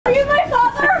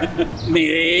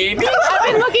Maybe. I've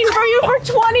been looking for you for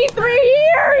 23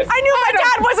 years. I knew my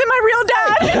dad wasn't my real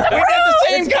dad. We got the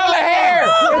same color hair.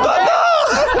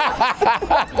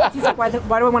 He's like, why do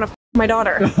I want to f my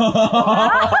daughter?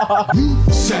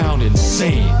 You sound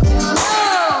insane.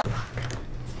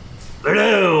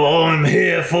 Hello, I'm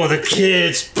here for the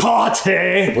kids'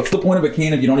 party. What's the point of a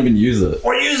cane if you don't even use it?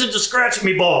 Or use it to scratch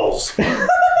me balls.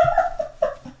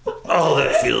 Oh,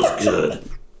 that feels good.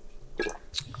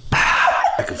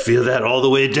 I can feel that all the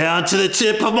way down to the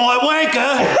tip of my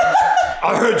wanker.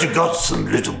 I heard you got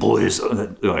some little boys.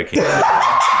 Oh, I can't.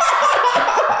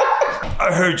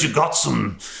 I heard you got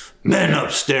some men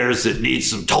upstairs that need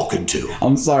some talking to.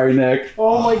 I'm sorry, Nick.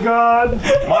 Oh my god.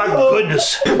 My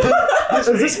goodness. Is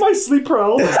this my sleep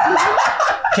paralysis?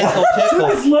 Tickle, tickle.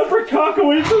 This leopard cock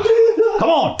away from me. Come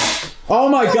on. Oh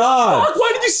my god. Fuck,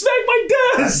 why did you smack my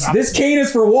desk? This cane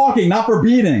is for walking, not for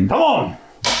beating. Come on.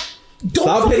 Don't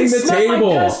Stop hitting the smack my table.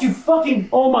 desk, you fucking.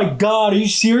 Oh my god, are you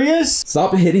serious?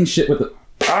 Stop hitting shit with the.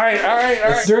 All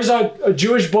right. There's a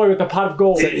Jewish boy with a pot of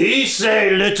gold. Did he say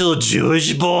little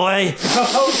Jewish boy?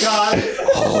 Oh god.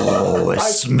 Oh, it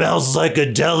smells like a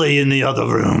deli in the other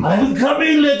room. I'm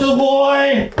coming, little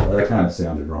boy. Oh, that kind of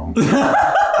sounded wrong.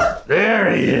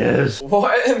 There he is.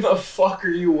 What in the fuck are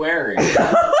you wearing?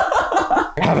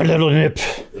 Have a little nip.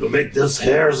 It'll make those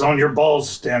hairs on your balls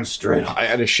stand straight. I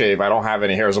had to shave. I don't have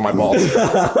any hairs on my balls.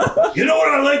 You know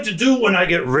what I like to do when I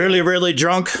get really, really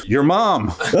drunk? Your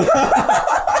mom.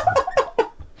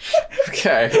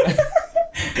 Okay.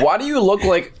 Why do you look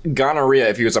like gonorrhea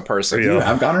if he was a person? Do you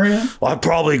have gonorrhea? Well, I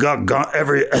probably got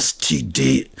every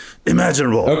STD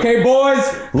imaginable. Okay, boys.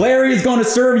 Larry's going to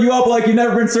serve you up like you've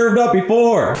never been served up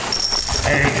before.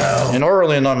 There you go. And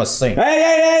Orlean on a sink.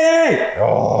 Hey!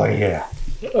 Oh, yeah.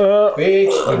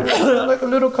 Like a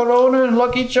little Corona and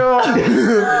Lucky Charms.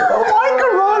 Why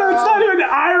Corona? It's not even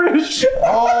Irish.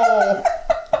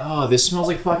 Oh, this smells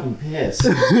like fucking piss.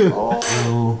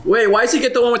 Wait, why does he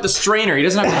get the one with the strainer? He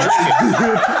doesn't have to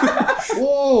drink it.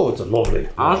 Oh, it's a lovely.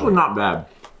 Honestly, not bad.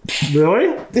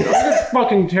 Really? That's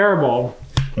fucking terrible.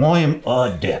 I'm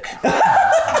a dick.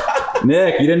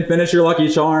 Nick, you didn't finish your Lucky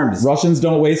Charms. Russians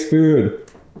don't waste food.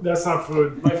 That's not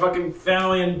food. My fucking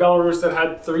family in Belarus that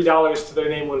had $3 to their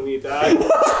name wouldn't eat that.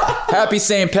 Happy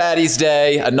St. Patty's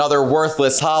Day, another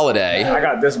worthless holiday. I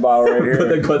got this bottle right here. Put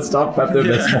the good stuff,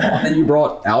 Pepto-Bismol. And you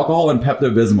brought alcohol and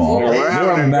Pepto-Bismol. We're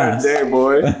having a mess. good day,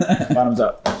 boy. Bottoms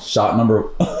up. Shot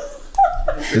number...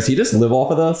 Does he just live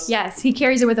off of this? Yes, he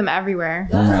carries it with him everywhere.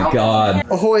 Oh my god.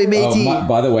 Ahoy, matey.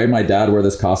 By the way, my dad wore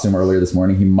this costume earlier this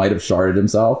morning. He might have sharded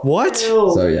himself. What?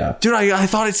 So yeah. Dude, I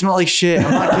thought it smelled like shit.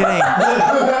 I'm not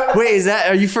kidding. Wait,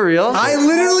 are you for real? I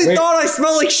literally thought I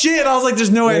smelled like shit. And I was like,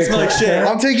 there's no way I smell like shit.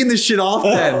 I'm taking this shit off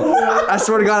then. I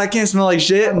swear to God, I can't smell like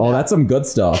shit. Oh, that's some good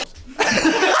stuff.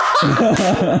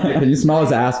 Can you smell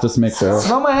his ass just to make sure?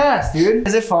 Smell my ass, dude.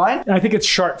 Is it fine? I think it's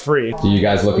shark free. You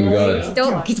guys looking good.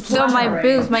 Don't film my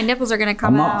boobs. My nipples are gonna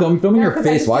come I'm out. not filming your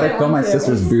face. Why'd I film my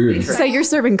sister's boobs? So you're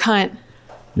serving cunt.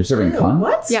 You're serving cunt?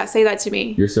 What? Yeah, say that to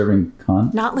me. You're serving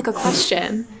cunt? Not like a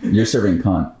question. You're serving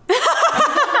cunt.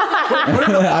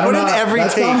 I don't know. Every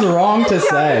that take. sounds wrong to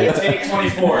say. Take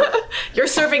 24. You're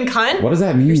serving cunt? What does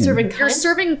that mean? You're serving cunt? You're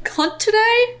serving cunt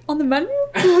today on the menu?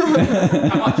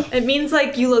 It means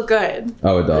like you look good.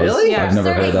 Oh, it does? Really? Yeah. I've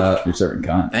never heard that. You're serving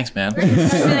cunt. Thanks, man.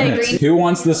 Who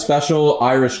wants the special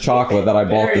Irish chocolate that I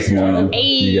bought this morning?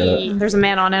 You get it. There's a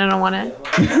man on it. I don't want it.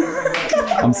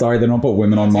 I'm sorry, they don't put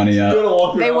women on money yet.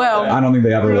 They will. I don't think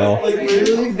they ever will.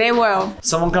 They will.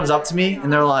 Someone comes up to me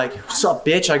and they're like, "What's up,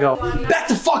 bitch?" I go, "Back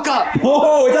the fuck up."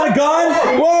 Oh, is that a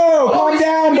gun? Whoa, calm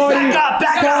down, buddy.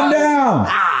 Calm down.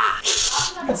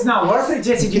 It's not worth it,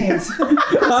 Jesse James.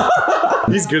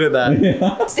 He's good at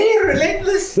that. Stay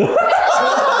relentless.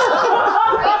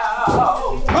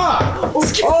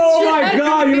 Oh my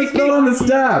god, you just fell on the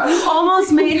step.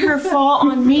 Almost made her fall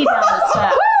on me down the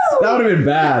steps. That would have been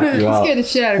bad. Wow. Scared the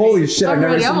shit out of me. Holy shit, I've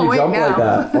never ready. seen I'm you jump awake like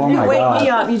now. that. Oh my Wake me god.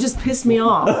 up. You just pissed me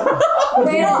off.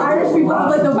 They know Irish people have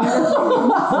like the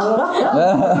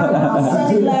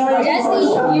Jesse,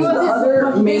 you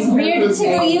want this beard to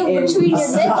tickle you between your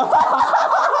lips?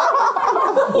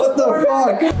 What the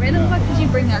fuck? Where the fuck did you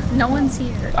bring us? No one's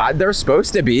here. They're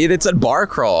supposed to be. It's a bar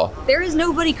crawl. There is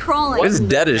nobody crawling. It's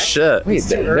dead as shit. Wait,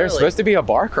 there's supposed to be a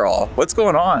bar crawl. What's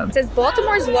going on? It says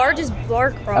Baltimore's largest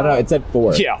bar crawl. I don't know, it's at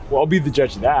 4. Yeah, well, I'll be the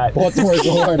judge of that. Baltimore's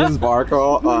largest bar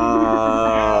crawl.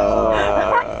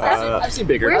 I've seen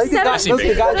bigger. Where's seven? I've seen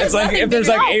bigger. It's like if there's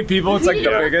like 8 people, it's like the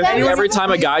biggest. Every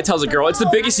time a guy tells a girl, it's the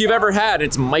biggest you've ever had,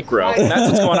 it's micro. And that's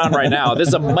what's going on right now. This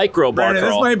is a micro bar Brandon, this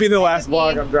crawl. might be the last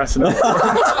vlog I'm dressing up for.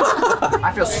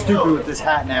 I feel stupid with this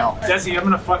hat now. Jesse, I'm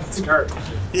in a fucking skirt.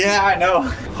 Yeah, I know.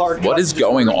 Hard. What is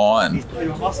going on?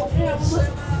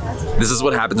 This is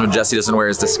what happens when Jesse doesn't wear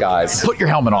his disguise. Put your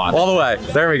helmet on. All the way.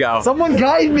 There we go. Someone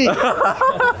guide me.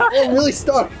 I'm really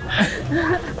stuck.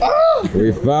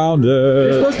 We found it.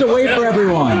 You're supposed to wait for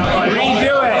everyone.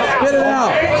 Redo it. Get it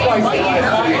out.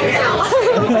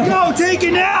 Go, take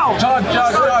it now. Chug.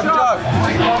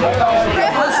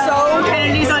 So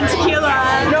Kennedy's on tequila.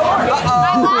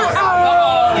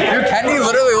 Dude, Kennedy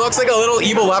literally looks like a little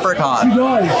evil leprechaun.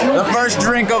 The first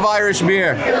drink of Irish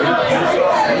beer.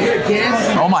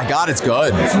 Oh my God, it's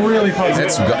good. It's really fun.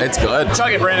 It's good.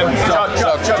 Chug it, Brandon. Chug. He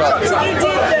did the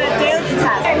dance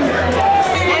test.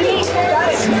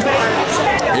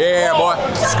 Yeah, boy.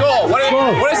 Skull. What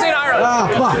is it in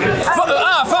Ireland? Fuck.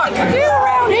 Fuck. Get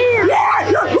around here.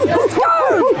 Yeah. Let's go.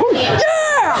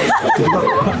 Yeah.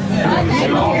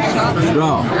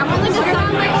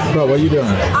 Bro, what are you doing?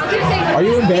 Are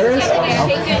you embarrassed?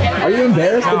 Are you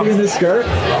embarrassed to be in this skirt?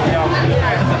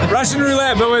 Russian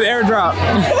roulette, but with airdrop.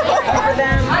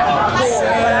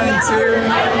 Send to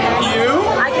you.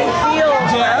 I can feel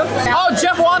Jeff. Oh,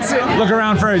 Jeff wants it. Look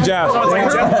around for a Jeff.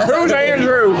 Who's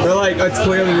Andrew? They're like, it's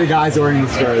clearly the guys wearing the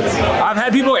skirts. I've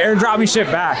had people airdrop me shit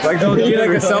back. Like they'll get like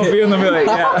a selfie and they'll be like,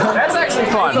 yeah. That's actually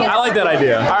fun. I like that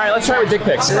idea. All right, let's try with dick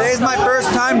pics. Today's my first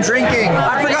time drinking.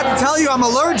 I forgot to tell you I'm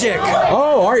allergic.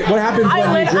 Oh, all right. What happens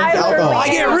when you drink alcohol? I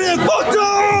get really fucked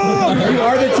up. You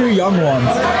are the two young ones.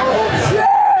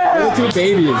 You're the two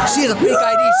babies. She has a fake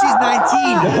ID. She's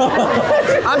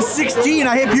 19. I'm 16.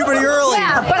 I hit puberty early.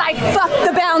 Yeah, but I fucked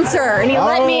the bouncer and he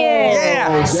let me in.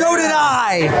 Yeah, so did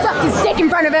I. Sucked his dick in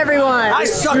front of everyone. I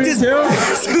sucked his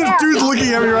This dude's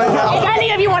looking at me right now. If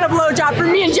any of you want a blowjob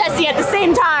from me and Jesse at the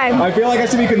same time, I feel like I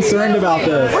should be concerned about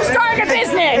this. we're starting a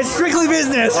business. It's strictly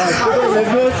business.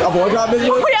 Business? A blowjob business?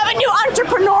 We have a new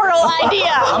entrepreneurial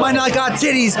idea. I might not got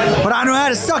titties, but I know how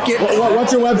to suck it.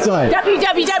 What's your website?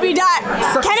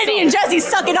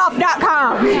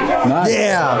 www.kennedyandjessesuckitoff.com. Nice.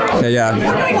 Yeah. Yeah.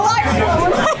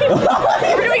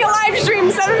 We're doing a live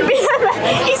stream 7 p.m.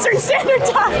 Eastern Standard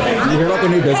Time. You hear about the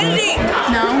new business? Kennedy.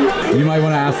 No. You might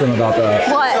want to ask them about that.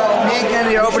 What? Me and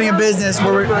Kennedy are opening a business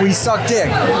where we suck dick.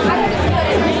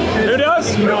 Who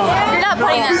does? You're not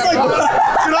putting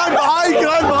that. Can I buy?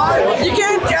 You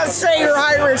can't just say you're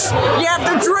Irish. You have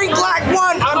to drink like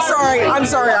one. I'm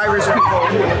sorry, Irish people.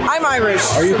 I'm Irish.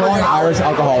 Are you calling Irish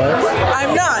alcoholics?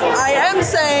 I'm not. I am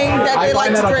saying that they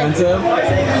like to drink. Offensive.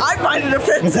 I find it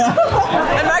offensive.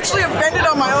 I'm actually offended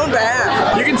on my own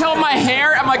behalf. You can tell my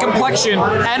hair and my complexion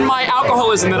and my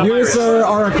alcoholism that I'm You, Irish. sir,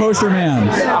 are a kosher man.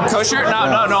 I'm kosher? No,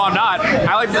 I'm not.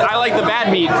 I like the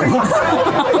bad meat.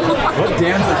 What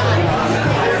dance?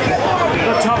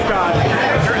 The tough guy.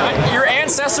 Your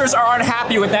ancestors are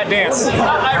unhappy with that dance.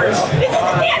 Not Irish. This is the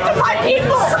dance of my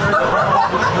people.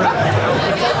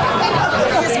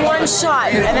 It's one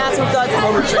shot, and that's what does it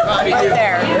right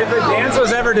there. If the dance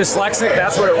was ever dyslexic,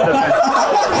 that's what it would have been.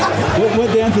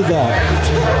 What dance is that?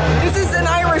 This is an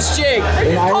Irish jig.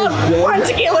 An Irish jig? One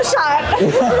tequila shot.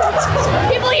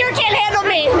 People here can't handle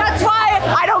me. That's why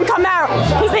I don't come out,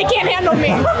 because they can't handle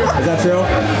me. Is that true?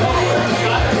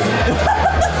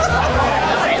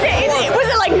 Was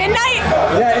it like midnight?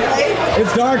 Yeah,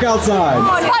 it's dark outside.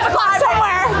 It's 5 o'clock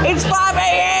somewhere. It's 5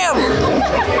 a.m.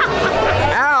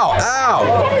 Ow!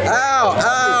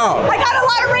 I got a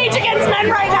lot of rage against men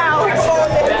right now.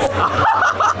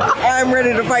 I'm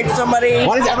ready to fight somebody.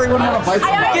 Why does everyone want to fight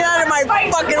somebody? Get out of my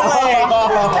fucking way.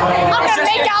 I'm gonna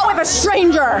make out with a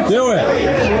stranger. Do it.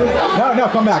 No,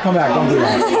 come back. Don't do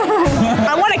that.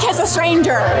 I want to kiss a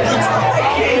stranger.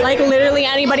 Like literally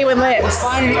anybody with lips.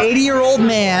 Find an 80-year-old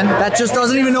man that just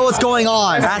doesn't even know what's going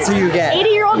on. That's who you get.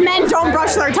 80-year-old men don't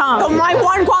brush their tongue. So my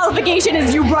one qualification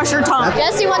is you brush your tongue.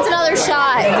 Jesse wants another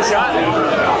shot.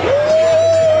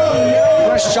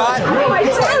 First shot.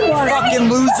 Fucking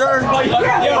loser.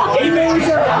 Fucking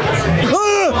loser.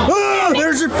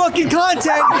 There's your fucking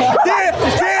content. Dance,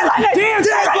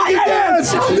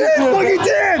 fucking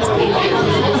dance.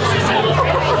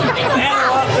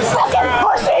 Fucking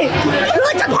pussy. You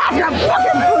like to pass your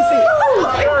fucking pussy.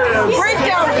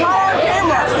 Breakdown, call on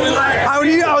camera. I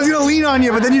was gonna lean on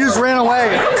you, but then you just ran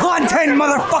away. Content,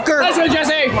 motherfucker. Let's go,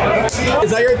 Jesse.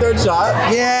 Is that your third shot?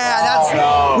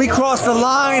 Yeah, we crossed the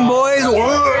line, boys.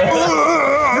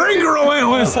 Drinker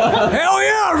relentless. Hell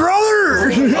yeah,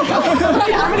 brother. I'm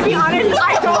gonna be honest,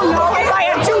 I don't know if I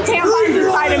have 2 tampons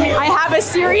inside of me. I have a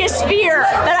serious fear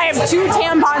that I have 2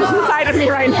 tampons inside of me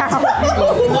right now.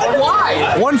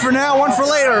 Why? One for now, one for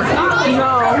later.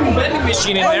 No. Vending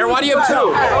machine in there. Why do you have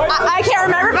 2? I can't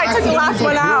remember if I took the last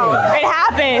one out. It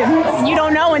happens. You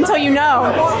don't know until you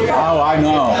know. Oh, I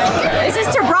know. Is this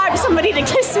to bribe somebody to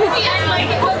kiss me? Wait,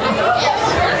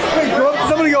 go up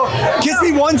Somebody go, kiss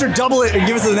me once or double it and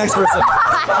give it to the next person.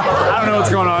 I don't know what's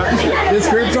going on. This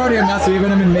group's already a mess. We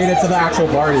haven't even made it to the actual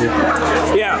party.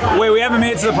 Yeah, wait, we haven't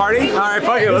made it to the party? All right,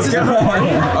 fuck it, let's go.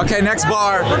 Okay, next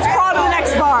bar. Let's crawl to the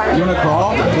next bar. You wanna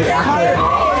crawl?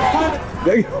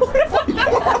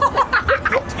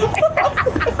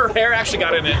 Her hair actually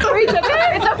got in it.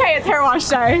 It's okay, it's hair wash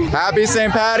day. Happy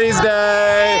St. Patty's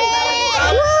Day.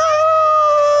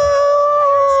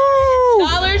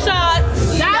 Dollar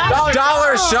shots.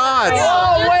 Dollar shots.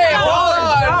 Oh, wait, hold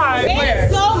on.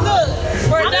 It's so good.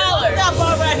 For $1.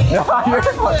 You're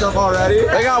fucked up already.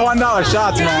 They got $1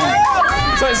 shots,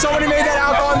 man. So somebody made that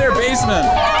alcohol in their basement.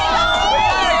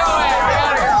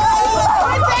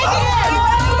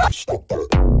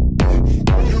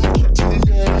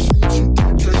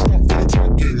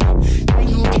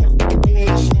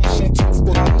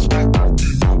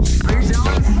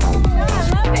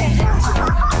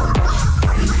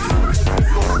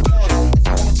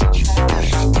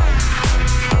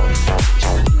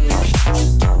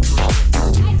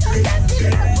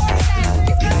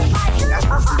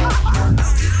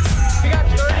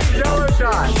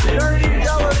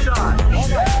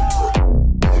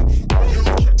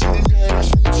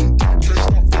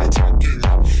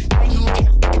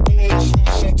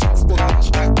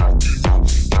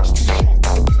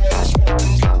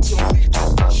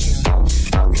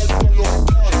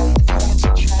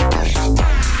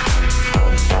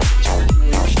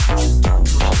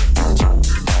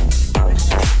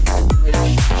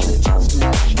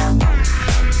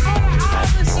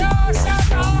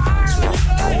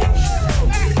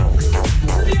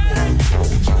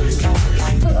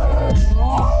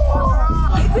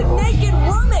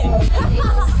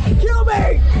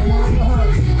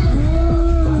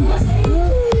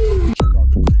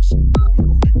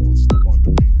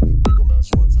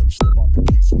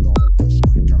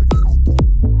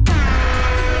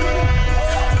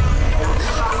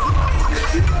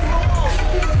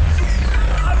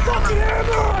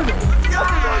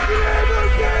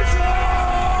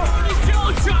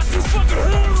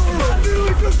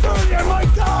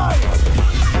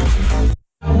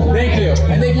 Thank you.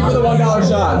 And thank you for the $1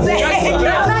 shots.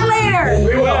 Later.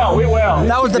 We will.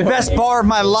 That was the best bar of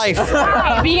my life.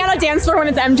 Being on a dance floor when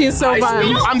it's empty is so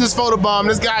fun. I'm just photobombing.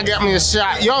 This guy got me a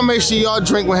shot. Y'all make sure y'all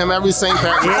drink with him every St.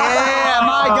 Patrick's. Yeah,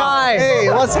 my guy. Hey,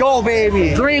 let's go,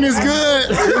 baby. Green is good.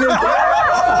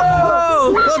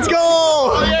 Let's go.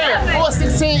 Oh, yeah.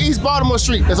 416 East Baltimore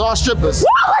Street. It's all strippers.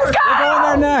 Whoa, let's go! We're going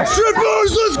there next.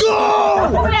 Strippers, let's go!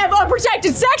 We're gonna have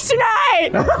unprotected sex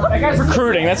tonight! That guy's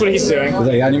recruiting, that's what he's doing.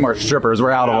 I need more strippers.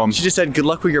 We're out of them. She just said, good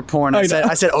luck with your porn. I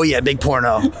said, oh yeah, big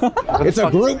porno. It's a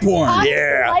group porn.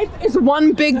 Yeah. Life is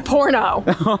one big porno.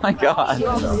 Oh my God.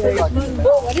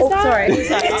 Sorry.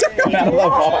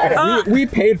 We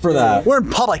paid for that. We're in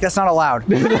public, that's not allowed.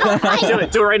 Do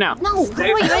it right now. No, what,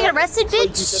 you gonna get arrested,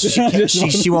 bitch?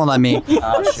 She won't let me.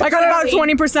 I got about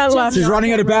 20% left. She's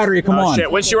running out of battery. Come on. Shit,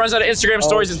 when she runs out of Instagram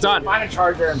stories, it's done. Find a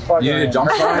charger and plug You it need a in.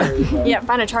 jump start? Yeah,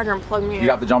 find a charger and plug me in. You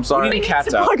got the jump start? We need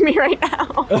cats out. Plug me right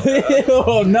now.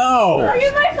 Oh no. Are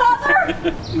you my father?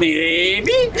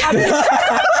 Maybe. I've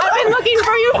been looking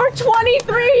for you for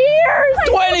 23 years.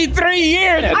 23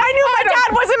 years. I knew my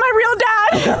dad wasn't my real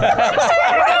dad.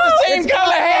 The same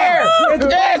color hair.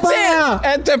 That's it.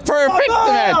 That's the perfect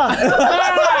man.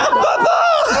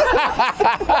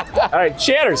 All right,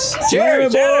 cheers.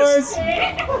 Cheers, boys.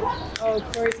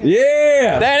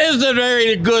 Yeah. That is a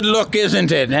very good look,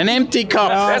 isn't it? An empty cup.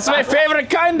 That's my favorite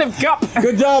kind of cup.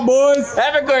 Good job, boys.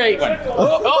 Have a great one.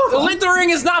 Oh, littering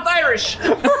is not Irish.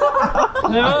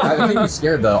 I think you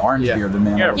scared the orange bearded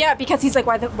man. Yeah, because he's like,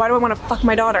 why do I want to fuck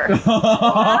my daughter?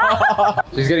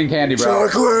 She's getting candy, bro.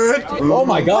 Chocolate. Oh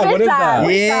my God, what is that?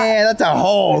 Yeah, that's a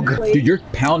hog. Dude, you're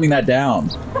pounding that down.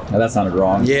 Oh, that sounded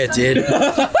wrong. Yeah, it did.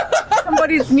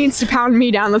 Somebody needs to pound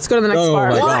me down. Let's go to the next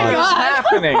bar. my What God. is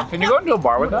happening? Can you go into a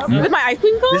bar with that? With my ice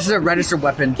cream cone? This is a registered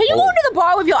weapon. Can you go into the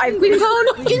bar with your ice cream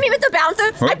cone? Can you meet with the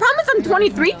bouncer? I promise I'm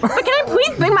 23, but can I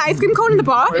please bring my ice cream cone in the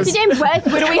bar? His name's Wes.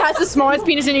 Literally has the smallest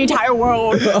penis in the entire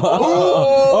world. Who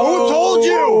told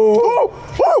you?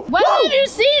 When did you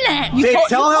see that? Hey,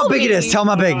 tell him how big it is. Tell him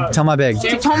how big. Tell him how big.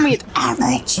 She told me it's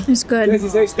average. It's good. My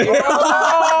sister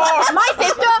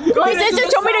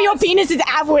told me that your penis is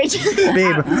average.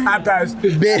 Babe.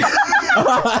 Babe.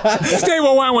 Stay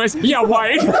with one was, yeah,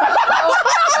 white.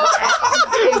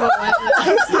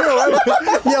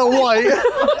 Yeah, white.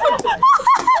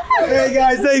 Hey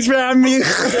guys, thanks for having me.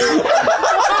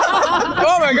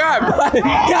 Oh my God!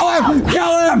 Kill him!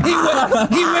 Kill him!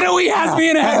 He literally has me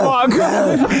in a headlock.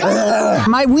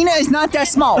 My wiener is not that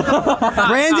small.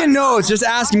 Brandon knows. Just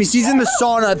ask him. He sees in the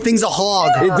sauna. Thing's a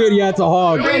hog. Hey, dude, yeah, it's a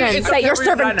hog. Brandon, say you're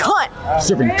serving cunt.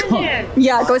 Serving cunt.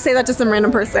 Yeah, go say that to some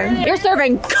random person. You're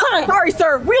serving cunt. Sorry,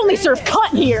 sir. We only serve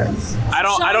cunt here. I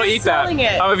don't eat that.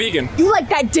 It. I'm a vegan. You like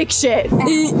that dick shit.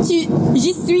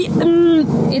 Je suis.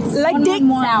 It's like dick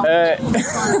sound.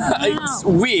 It's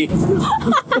oui.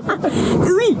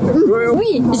 Oui.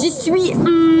 Oui. Je suis.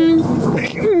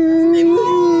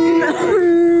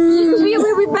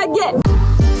 Oui, baguette.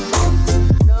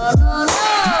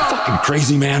 Fucking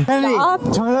crazy, man. Stop.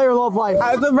 Tell me about your love life.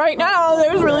 As of right now,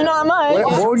 there's really not much.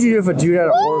 What would you do if a dude had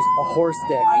a horse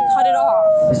dick? I cut it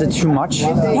off. Is it too much?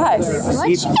 Yes. What?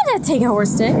 She cannot take a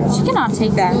horse dick. She cannot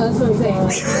take that.